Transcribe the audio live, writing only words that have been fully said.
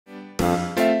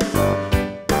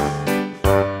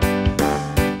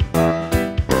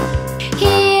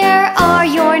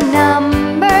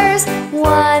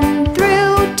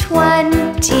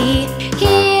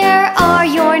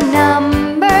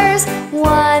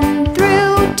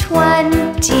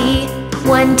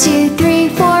1, 2, 3,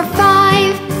 4,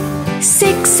 5,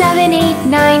 6, 7, 8,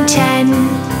 9, 10.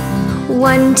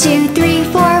 1, 2, 3,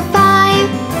 4,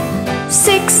 5,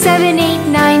 6, 7, 8,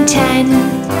 9, 10.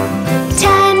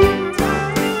 10,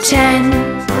 10,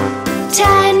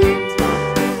 10,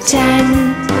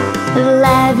 10.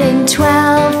 11,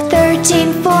 12,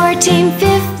 13, 14,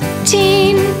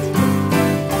 15,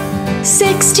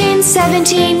 16,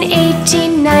 17,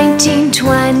 18, 19,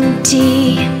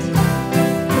 20.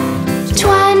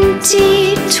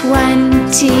 20,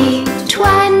 20,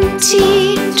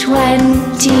 20,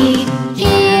 20.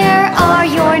 Here are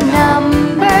your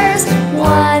numbers,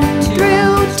 1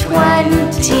 through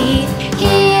 20.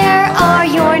 Here are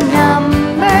your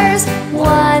numbers,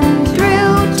 1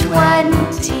 through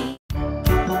 20.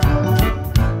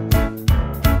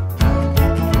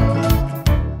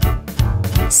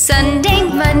 Sunday,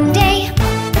 Monday,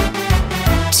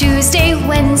 Tuesday,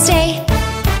 Wednesday,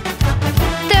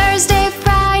 Thursday,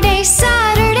 Friday,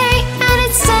 Saturday, and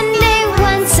it's Sunday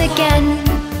once again.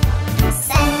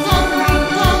 Sunday,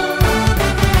 Monday, Tuesday,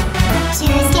 Wednesday,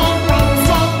 Thursday,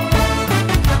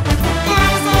 Friday,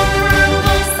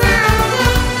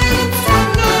 Saturday, and it's Sunday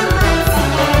once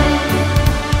again.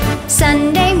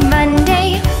 Sunday,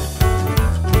 Monday,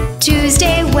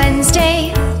 Tuesday,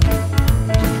 Wednesday,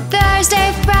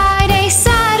 Thursday, Friday,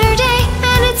 Saturday,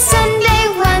 and it's Sunday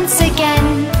once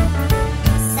again.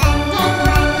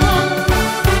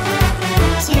 Sunday, Monday,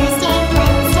 Tuesday,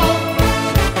 Wednesday,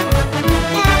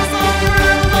 Thursday, Friday,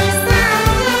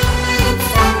 Saturday, and it's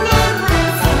Sunday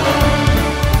once again.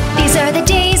 These are the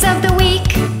days of the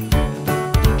week.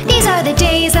 These are the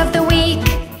days of the week.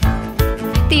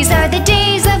 These are the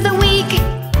days of the week.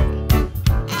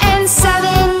 And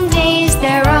 7 days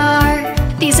there are.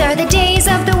 These are the days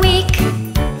of the week.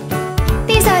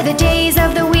 These are the days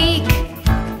of the week.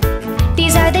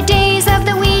 These are the days of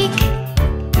the week.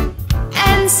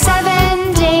 And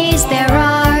 7 days there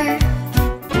are.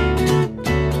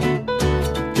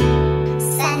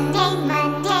 Sunday,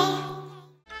 Monday,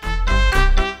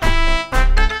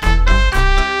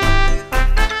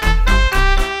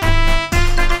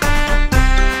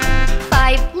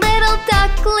 5 little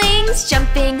ducklings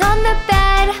jumping on the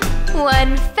bed.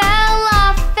 One fell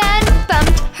off and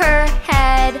bumped her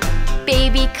head.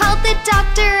 Baby called the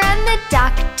doctor and the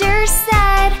doctor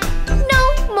said, "No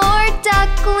more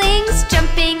ducklings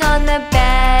jumping on the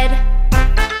bed."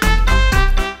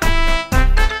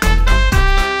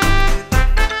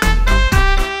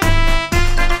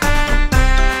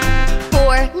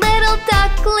 Four little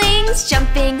ducklings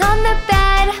jumping on the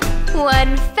bed.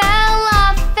 One fell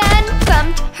off and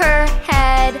bumped her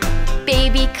head.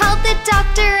 Baby called the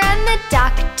doctor and the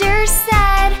doctor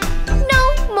said, "No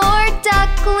more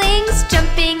ducklings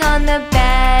jumping on the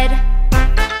bed."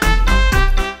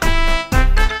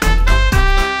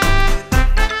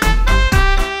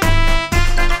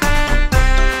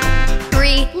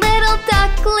 Three little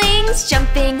ducklings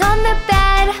jumping on the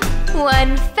bed.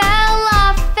 One fell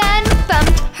off and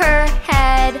bumped her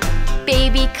head.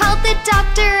 Baby called the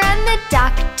doctor and the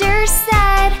doctor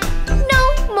said, "No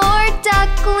more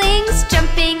ducklings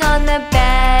jumping on the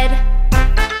bed."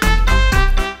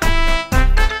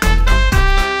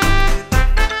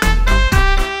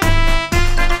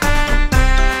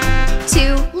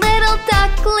 Two little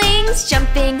ducklings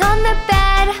jumping on the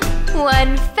bed.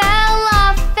 One fell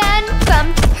off and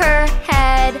bumped her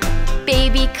head.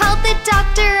 Baby called the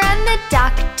doctor and the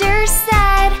doctor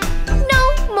said, "No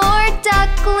more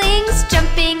ducklings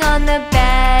jumping on the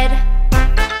bed."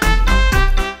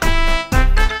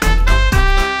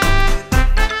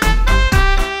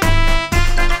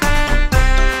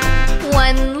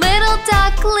 One little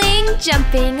duckling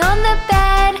jumping on the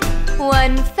bed.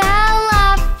 One fell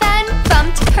off and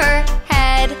bumped her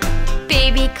head.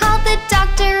 Baby called the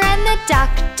doctor and the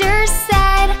doctor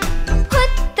said,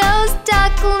 "Put those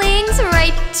ducklings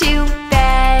right to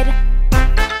bed."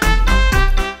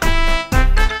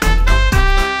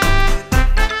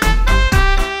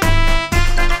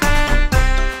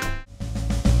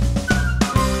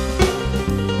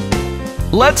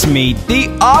 Let's meet the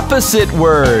opposite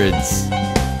words.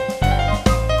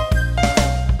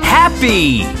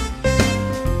 Happy,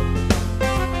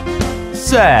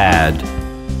 sad,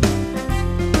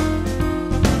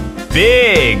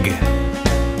 big,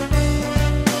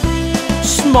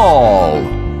 small,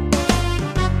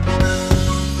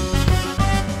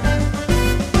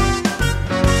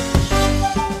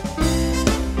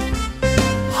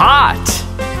 hot,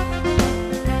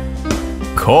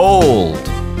 cold,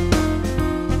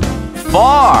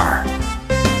 far,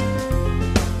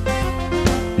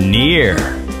 near,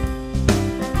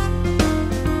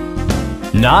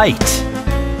 night,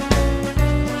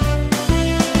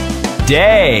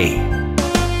 Day.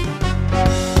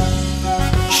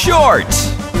 Short.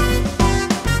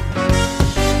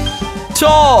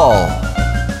 Tall.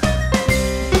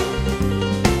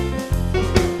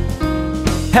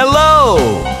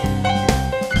 Hello.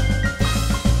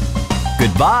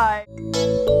 Goodbye.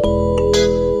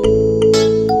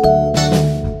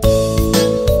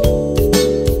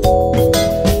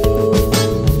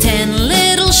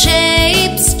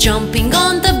 Jumping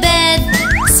on the bed,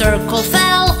 circle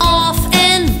fell off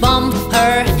and bumped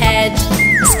her head.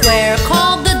 A square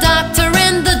called the doctor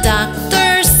and the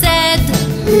doctor said,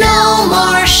 no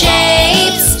more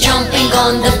shapes jumping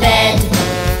on the bed.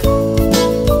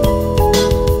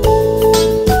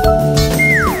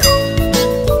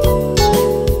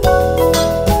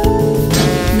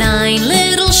 Nine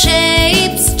little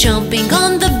shapes jumping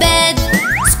on the bed,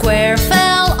 square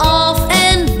fell off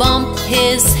and bumped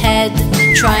his head.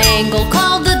 Triangle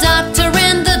called the doctor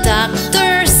and the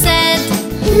doctor said,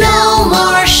 no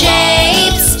more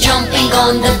shapes jumping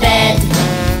on the bed.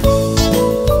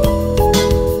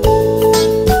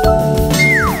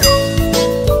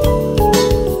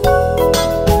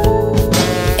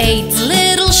 Eight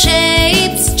little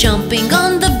shapes jumping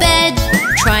on the bed.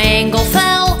 Triangle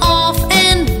fell off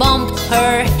and bumped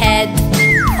her head.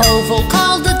 Oval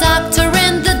called the doctor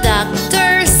and the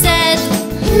doctor said,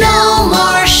 no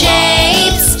more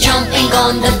shapes jumping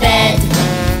on the bed.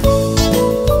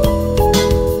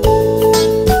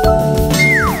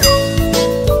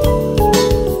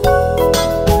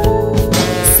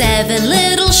 Seven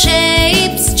little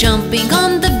shapes jumping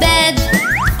on the bed.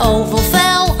 Oval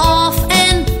fell off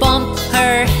and bumped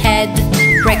her head.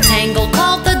 Rectangle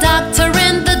called the doctor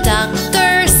and the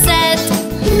doctor said,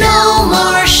 no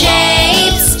more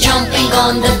shapes jumping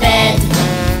on the bed.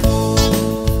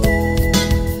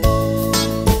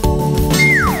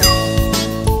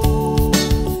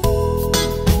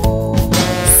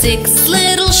 Six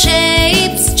little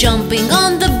shapes jumping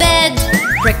on the bed.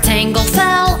 Rectangle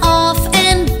fell off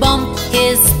and bumped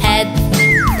his head.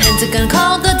 Pentagon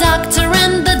called the doctor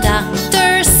and the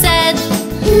doctor said,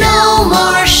 no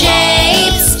more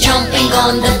shapes jumping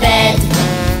on the bed.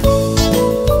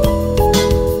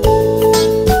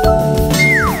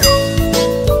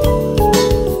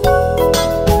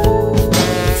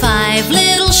 Five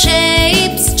little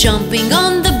shapes jumping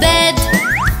on the bed.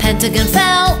 Pentagon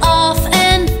fell off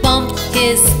and bumped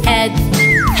his head.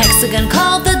 Hexagon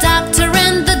called the doctor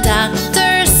and the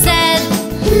doctor said,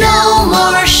 no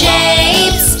more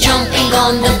shapes jumping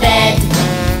on the bed.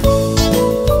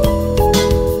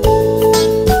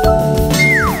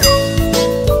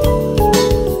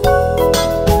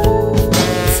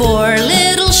 Four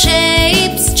little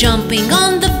shapes jumping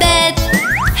on the bed.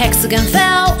 Hexagon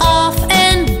fell off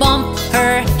and bumped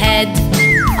her head.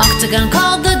 Octagon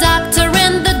called the doctor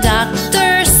and the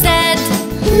doctor said,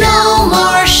 no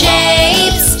more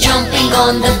shapes jumping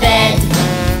on the bed.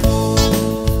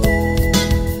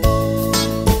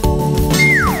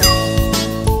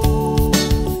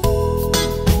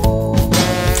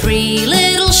 Three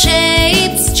little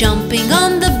shapes jumping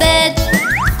on the bed.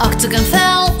 Octagon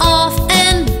fell off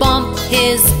and bumped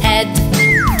his head.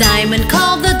 Diamond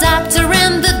called the doctor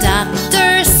and the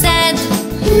doctor said,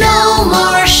 no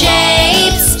more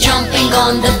shapes jumping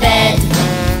on the bed.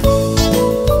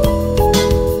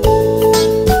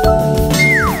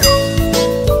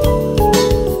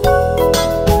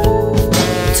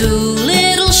 Two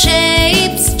little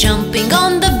shapes jumping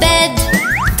on the bed.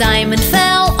 Diamond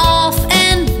fell off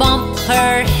and bumped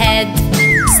her head.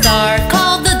 Star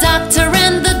called the doctor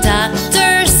and the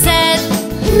doctor said,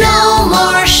 no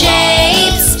more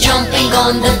shapes jumping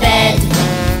on the bed.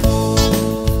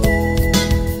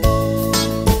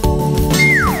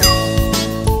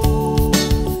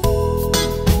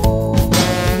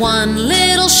 One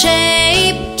little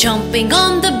shape jumping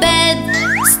on the bed.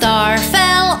 Star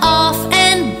fell off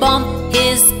and bumped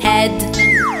his head.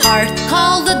 Heart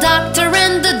called the doctor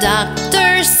and the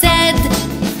doctor said,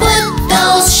 put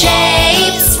those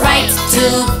shapes right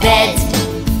to bed.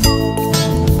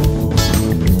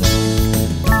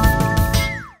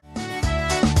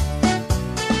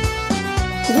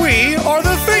 We are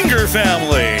the Finger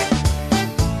family.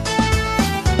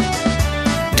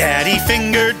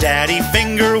 Daddy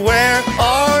Finger, where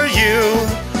are you?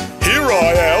 Here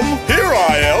I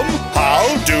am, how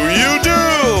do you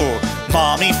do?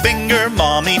 Mommy Finger,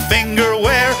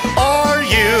 where are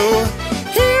you?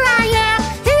 Here I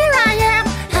am,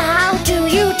 how do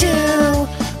you do?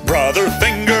 Brother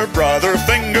Finger,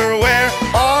 where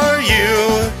are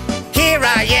you? Here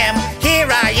I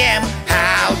am,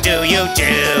 how do you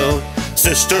do?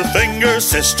 Sister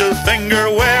Finger,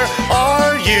 where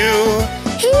are you?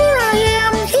 Here I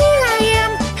am,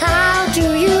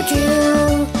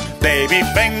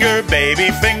 baby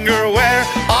finger, where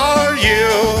are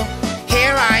you?